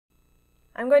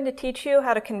I'm going to teach you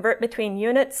how to convert between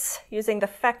units using the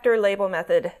factor label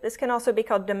method. This can also be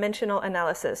called dimensional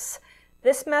analysis.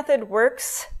 This method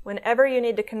works whenever you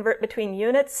need to convert between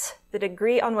units that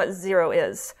agree on what 0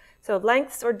 is. So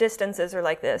lengths or distances are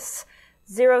like this.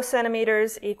 0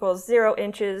 centimeters equals 0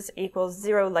 inches equals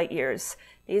 0 light years.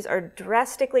 These are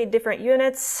drastically different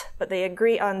units, but they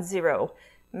agree on 0.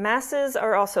 Masses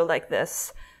are also like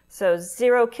this. So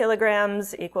 0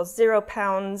 kilograms equals 0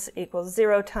 pounds equals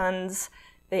 0 tons.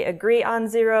 They agree on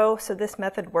 0, so this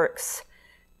method works.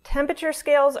 Temperature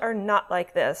scales are not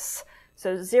like this.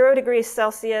 So 0 degrees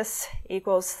Celsius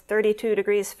equals 32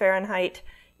 degrees Fahrenheit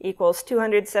equals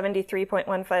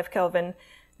 273.15 Kelvin.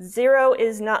 0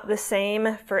 is not the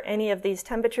same for any of these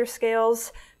temperature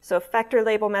scales, so factor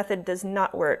label method does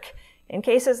not work. In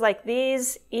cases like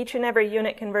these, each and every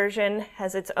unit conversion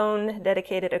has its own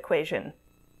dedicated equation.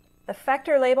 The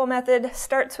factor label method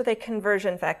starts with a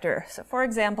conversion factor. So for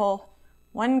example,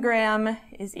 1 gram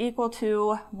is equal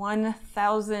to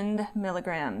 1,000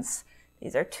 milligrams.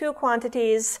 These are two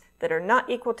quantities that are not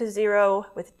equal to 0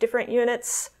 with different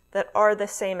units that are the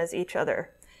same as each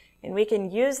other. And we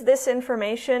can use this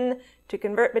information to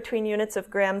convert between units of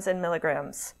grams and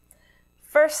milligrams.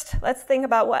 First, let's think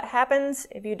about what happens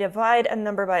if you divide a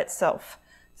number by itself.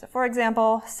 So for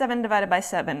example, 7 divided by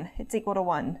 7, it's equal to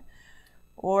 1.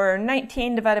 Or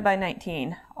 19 divided by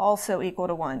 19, also equal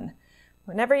to 1.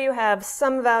 Whenever you have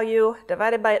some value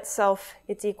divided by itself,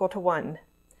 it's equal to 1.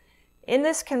 In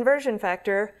this conversion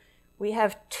factor, we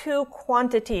have two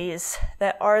quantities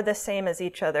that are the same as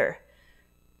each other.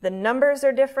 The numbers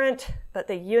are different, but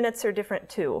the units are different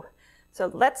too. So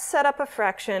let's set up a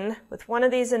fraction with one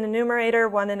of these in the numerator,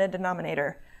 one in the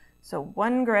denominator. So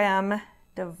 1 gram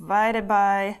divided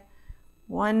by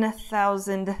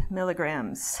 1,000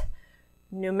 milligrams.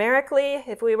 Numerically,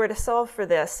 if we were to solve for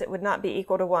this, it would not be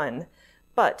equal to 1.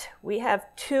 But we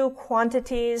have two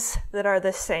quantities that are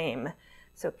the same.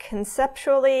 So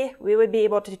conceptually, we would be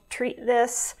able to treat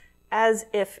this as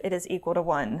if it is equal to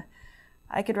 1.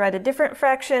 I could write a different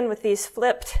fraction with these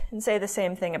flipped and say the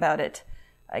same thing about it.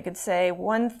 I could say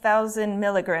 1,000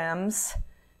 milligrams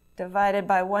divided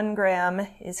by 1 gram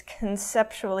is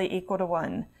conceptually equal to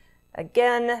 1.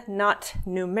 Again, not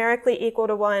numerically equal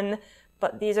to 1,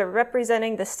 but these are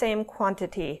representing the same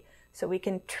quantity, so we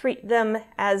can treat them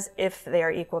as if they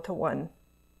are equal to 1.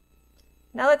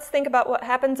 Now let's think about what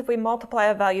happens if we multiply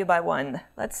a value by 1.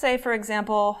 Let's say, for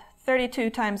example, 32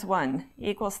 times 1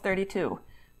 equals 32,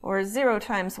 or 0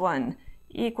 times 1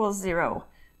 equals 0.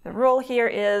 The rule here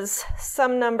is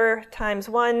some number times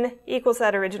 1 equals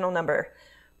that original number.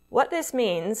 What this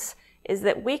means is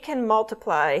that we can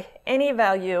multiply any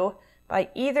value by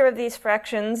either of these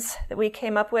fractions that we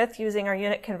came up with using our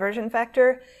unit conversion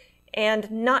factor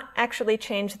and not actually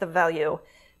change the value.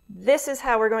 This is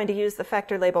how we're going to use the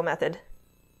factor label method.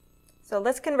 So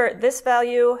let's convert this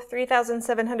value,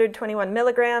 3,721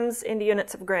 milligrams, into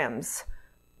units of grams.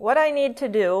 What I need to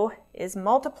do is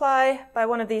multiply by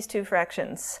one of these two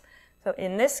fractions. So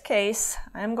in this case,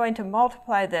 I'm going to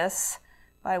multiply this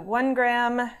by 1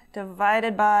 gram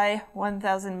divided by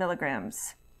 1,000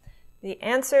 milligrams. The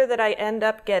answer that I end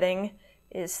up getting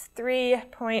is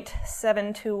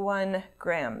 3.721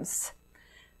 grams.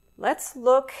 Let's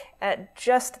look at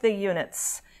just the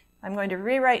units. I'm going to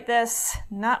rewrite this,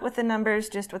 not with the numbers,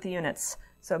 just with the units.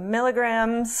 So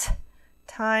milligrams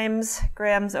times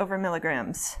grams over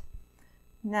milligrams.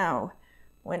 Now,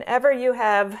 whenever you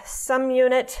have some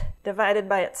unit divided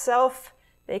by itself,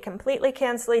 they completely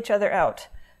cancel each other out.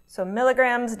 So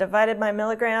milligrams divided by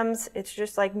milligrams, it's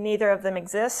just like neither of them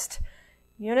exist.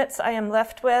 Units I am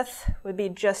left with would be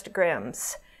just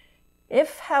grams.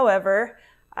 If, however,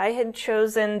 I had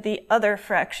chosen the other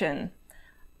fraction,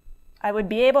 I would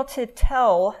be able to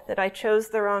tell that I chose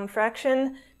the wrong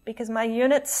fraction because my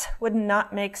units would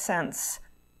not make sense.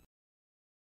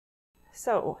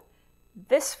 So,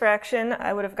 this fraction,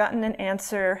 I would have gotten an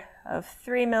answer of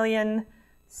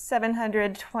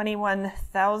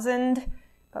 3,721,000,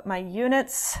 but my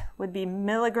units would be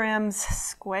milligrams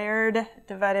squared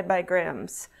divided by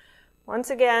grams.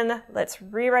 Once again, let's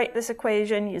rewrite this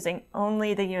equation using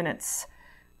only the units.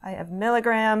 I have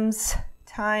milligrams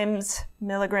times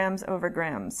milligrams over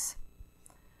grams.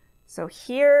 So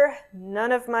here,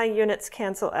 none of my units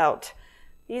cancel out.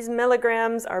 These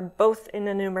milligrams are both in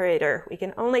the numerator. We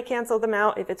can only cancel them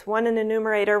out if it's one in the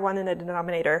numerator, one in the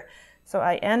denominator. So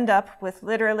I end up with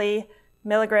literally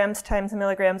milligrams times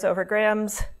milligrams over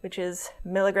grams, which is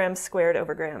milligrams squared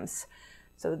over grams.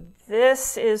 So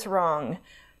this is wrong.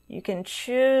 You can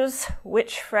choose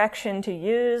which fraction to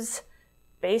use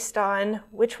based on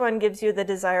which one gives you the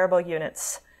desirable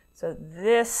units. So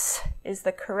this is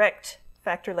the correct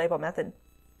factor label method.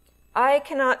 I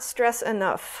cannot stress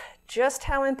enough just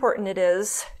how important it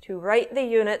is to write the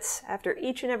units after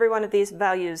each and every one of these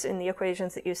values in the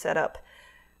equations that you set up.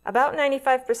 About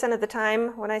 95% of the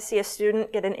time when I see a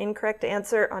student get an incorrect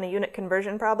answer on a unit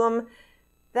conversion problem,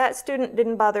 that student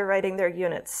didn't bother writing their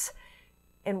units.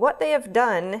 And what they have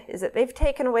done is that they've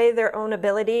taken away their own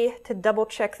ability to double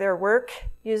check their work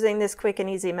using this quick and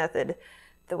easy method.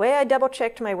 The way I double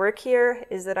checked my work here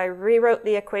is that I rewrote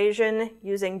the equation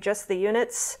using just the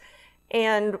units,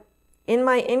 and in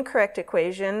my incorrect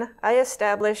equation, I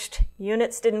established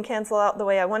units didn't cancel out the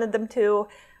way I wanted them to.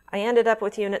 I ended up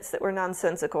with units that were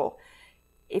nonsensical.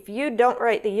 If you don't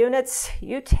write the units,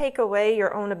 you take away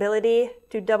your own ability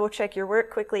to double check your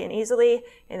work quickly and easily,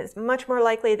 and it's much more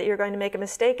likely that you're going to make a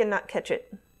mistake and not catch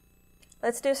it.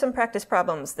 Let's do some practice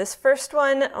problems. This first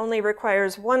one only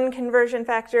requires one conversion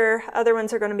factor. Other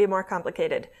ones are going to be more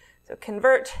complicated. So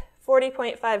convert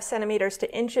 40.5 centimeters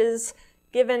to inches,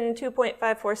 given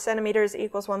 2.54 centimeters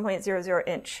equals 1.00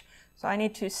 inch. So I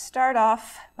need to start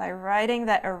off by writing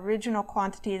that original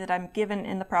quantity that I'm given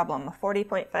in the problem,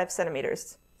 40.5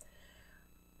 centimeters.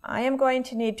 I am going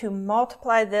to need to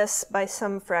multiply this by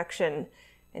some fraction.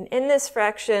 And in this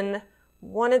fraction,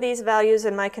 one of these values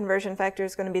in my conversion factor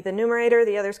is going to be the numerator,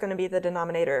 the other is going to be the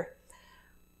denominator.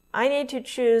 I need to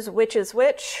choose which is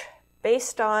which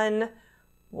based on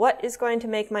what is going to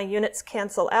make my units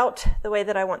cancel out the way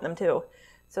that I want them to.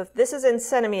 So if this is in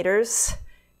centimeters,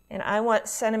 and I want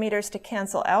centimeters to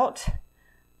cancel out,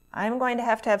 I'm going to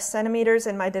have centimeters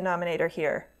in my denominator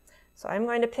here. So I'm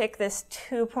going to pick this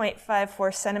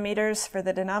 2.54 centimeters for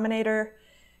the denominator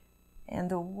and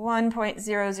the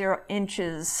 1.00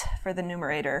 inches for the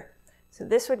numerator. So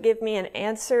this would give me an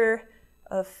answer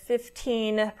of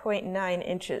 15.9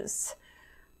 inches.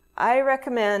 I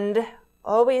recommend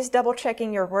always double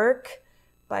checking your work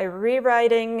by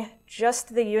rewriting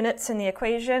just the units in the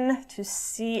equation to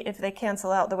see if they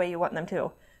cancel out the way you want them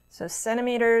to. So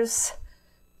centimeters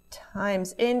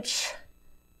times inch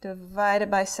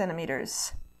divided by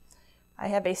centimeters. I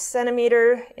have a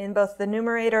centimeter in both the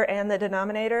numerator and the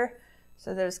denominator,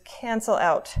 so those cancel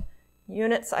out.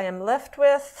 Units I am left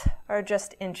with are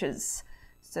just inches.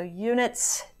 So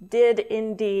units did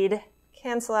indeed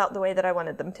cancel out the way that I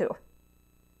wanted them to.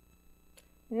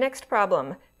 Next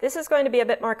problem. This is going to be a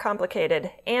bit more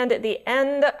complicated, and at the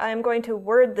end I'm going to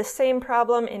word the same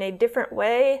problem in a different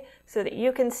way so that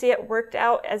you can see it worked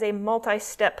out as a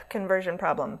multi-step conversion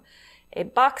problem. A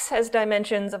box has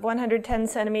dimensions of 110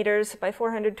 centimeters by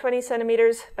 420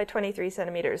 centimeters by 23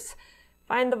 centimeters.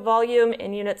 Find the volume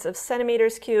in units of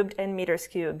centimeters cubed and meters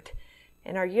cubed.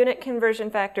 And our unit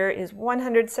conversion factor is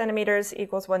 100 centimeters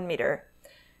equals 1 meter.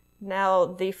 Now,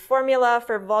 the formula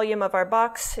for volume of our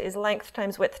box is length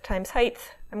times width times height.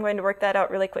 I'm going to work that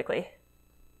out really quickly.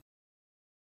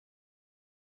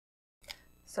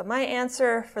 So my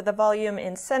answer for the volume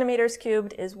in centimeters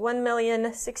cubed is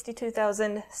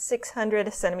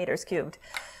 1,062,600 centimeters cubed.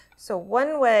 So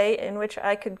one way in which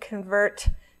I could convert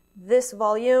this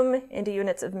volume into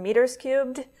units of meters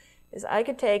cubed is I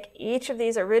could take each of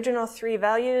these original three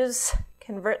values,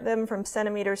 convert them from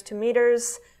centimeters to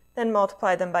meters, then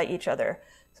multiply them by each other.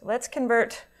 So let's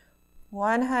convert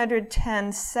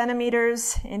 110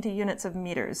 centimeters into units of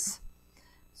meters.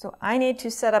 So I need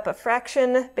to set up a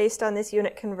fraction based on this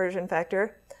unit conversion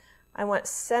factor. I want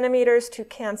centimeters to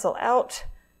cancel out,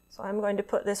 so I'm going to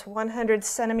put this 100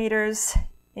 centimeters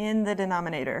in the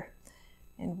denominator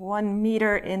and 1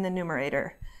 meter in the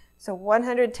numerator. So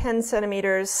 110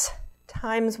 centimeters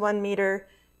times 1 meter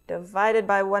divided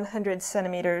by 100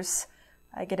 centimeters,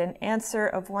 I get an answer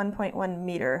of 1.1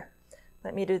 meter.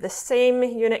 Let me do the same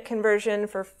unit conversion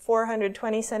for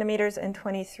 420 centimeters and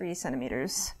 23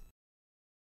 centimeters.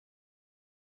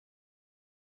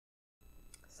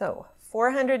 So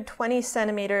 420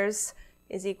 centimeters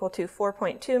is equal to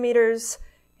 4.2 meters,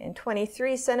 and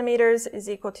 23 centimeters is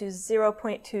equal to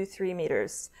 0.23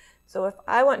 meters. So if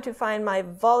I want to find my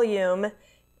volume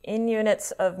in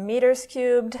units of meters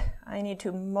cubed, I need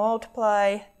to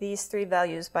multiply these three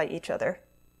values by each other.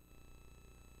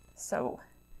 So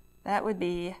that would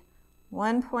be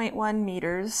 1.1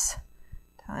 meters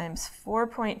times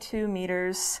 4.2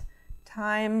 meters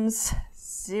times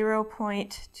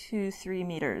 0.23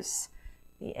 meters.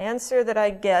 The answer that I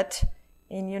get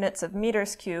in units of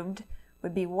meters cubed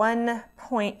would be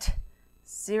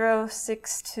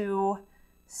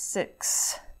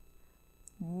 1.0626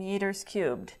 meters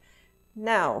cubed.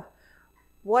 Now,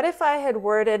 what if I had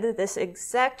worded this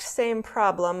exact same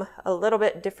problem a little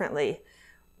bit differently?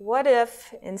 What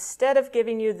if, instead of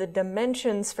giving you the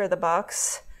dimensions for the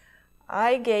box,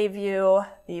 I gave you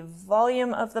the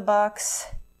volume of the box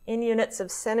in units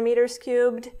of centimeters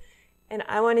cubed, and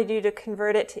I wanted you to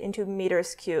convert it into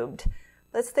meters cubed.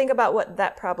 Let's think about what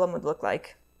that problem would look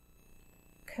like.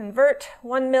 Convert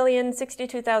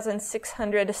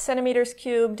 1,062,600 centimeters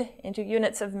cubed into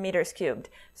units of meters cubed.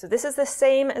 So this is the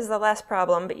same as the last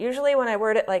problem, but usually when I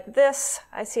word it like this,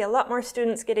 I see a lot more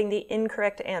students getting the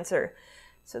incorrect answer.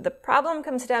 So the problem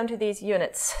comes down to these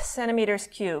units, centimeters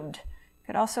cubed. You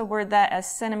could also word that as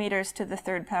centimeters to the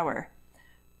third power.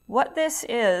 What this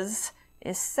is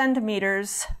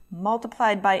centimeters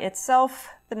multiplied by itself,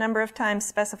 the number of times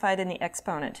specified in the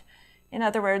exponent. In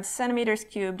other words, centimeters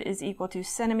cubed is equal to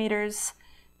centimeters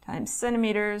times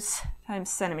centimeters times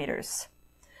centimeters.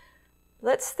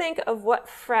 Let's think of what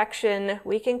fraction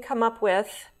we can come up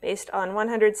with based on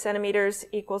 100 centimeters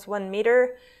equals 1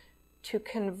 meter to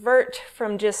convert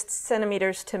from just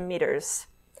centimeters to meters.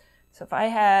 So if I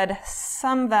had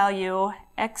some value,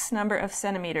 X number of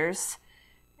centimeters,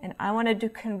 and I wanted to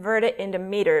convert it into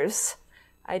meters,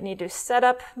 I'd need to set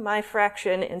up my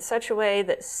fraction in such a way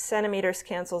that centimeters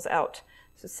cancels out.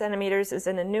 So centimeters is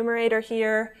in the numerator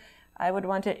here. I would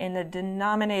want it in the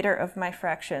denominator of my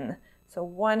fraction. So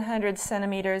 100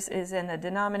 centimeters is in the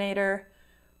denominator,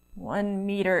 1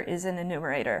 meter is in the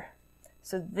numerator.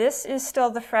 So this is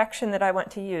still the fraction that I want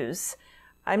to use.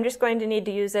 I'm just going to need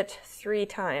to use it 3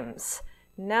 times.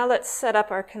 Now let's set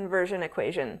up our conversion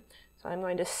equation. So I'm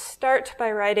going to start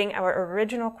by writing our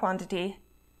original quantity,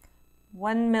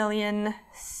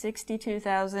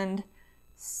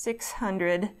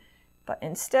 1,062,600, but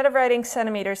instead of writing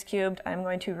centimeters cubed, I'm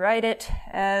going to write it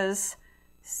as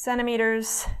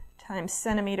centimeters times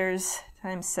centimeters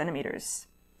times centimeters.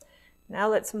 Now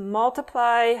let's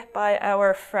multiply by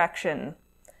our fraction.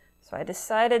 So I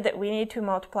decided that we need to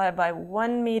multiply by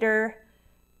 1 meter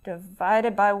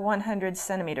divided by 100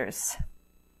 centimeters.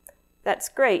 That's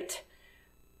great,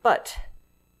 but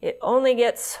it only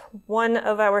gets 1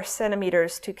 of our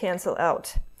centimeters to cancel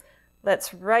out.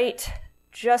 Let's write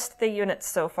just the units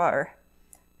so far.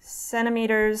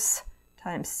 Centimeters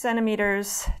times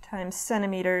centimeters times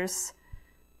centimeters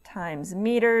times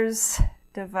meters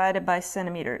divided by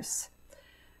centimeters.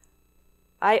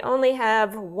 I only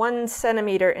have 1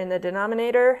 centimeter in the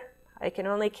denominator. I can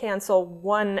only cancel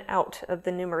 1 out of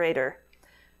the numerator.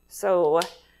 So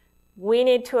we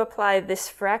need to apply this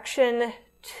fraction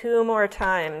 2 more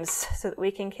times so that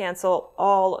we can cancel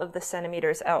all of the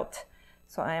centimeters out.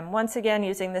 So I am once again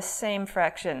using the same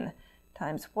fraction,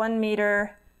 times 1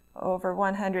 meter over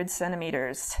 100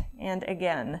 centimeters, and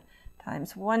again,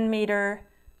 times 1 meter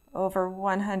over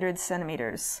 100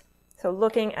 centimeters. So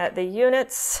looking at the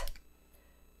units,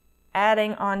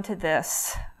 adding on to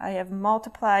this, I have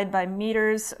multiplied by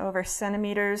meters over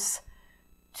centimeters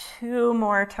 2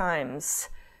 more times.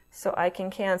 So I can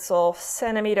cancel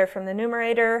centimeter from the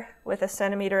numerator with a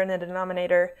centimeter in the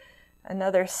denominator,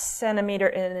 another centimeter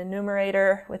in the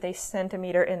numerator with a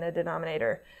centimeter in the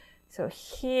denominator. So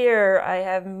here I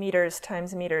have meters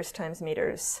times meters times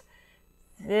meters.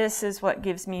 This is what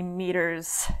gives me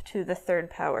meters to the third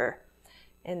power.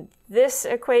 And this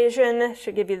equation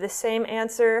should give you the same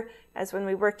answer as when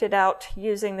we worked it out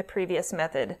using the previous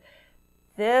method.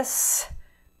 This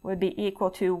would be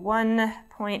equal to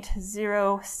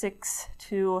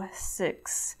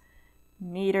 1.0626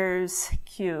 meters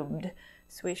cubed.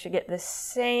 So we should get the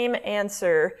same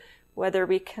answer whether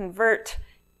we convert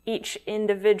each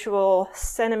individual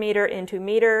centimeter into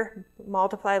meter,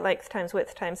 multiply length times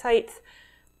width times height,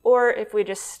 or if we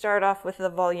just start off with the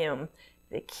volume.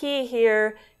 The key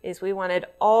here is we wanted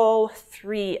all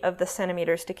 3 of the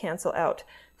centimeters to cancel out.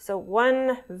 So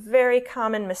one very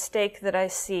common mistake that I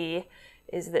see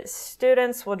is that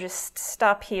students will just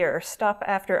stop here, stop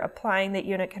after applying the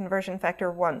unit conversion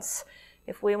factor once.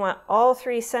 If we want all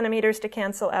 3 centimeters to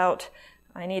cancel out,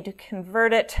 I need to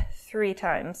convert it 3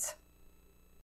 times.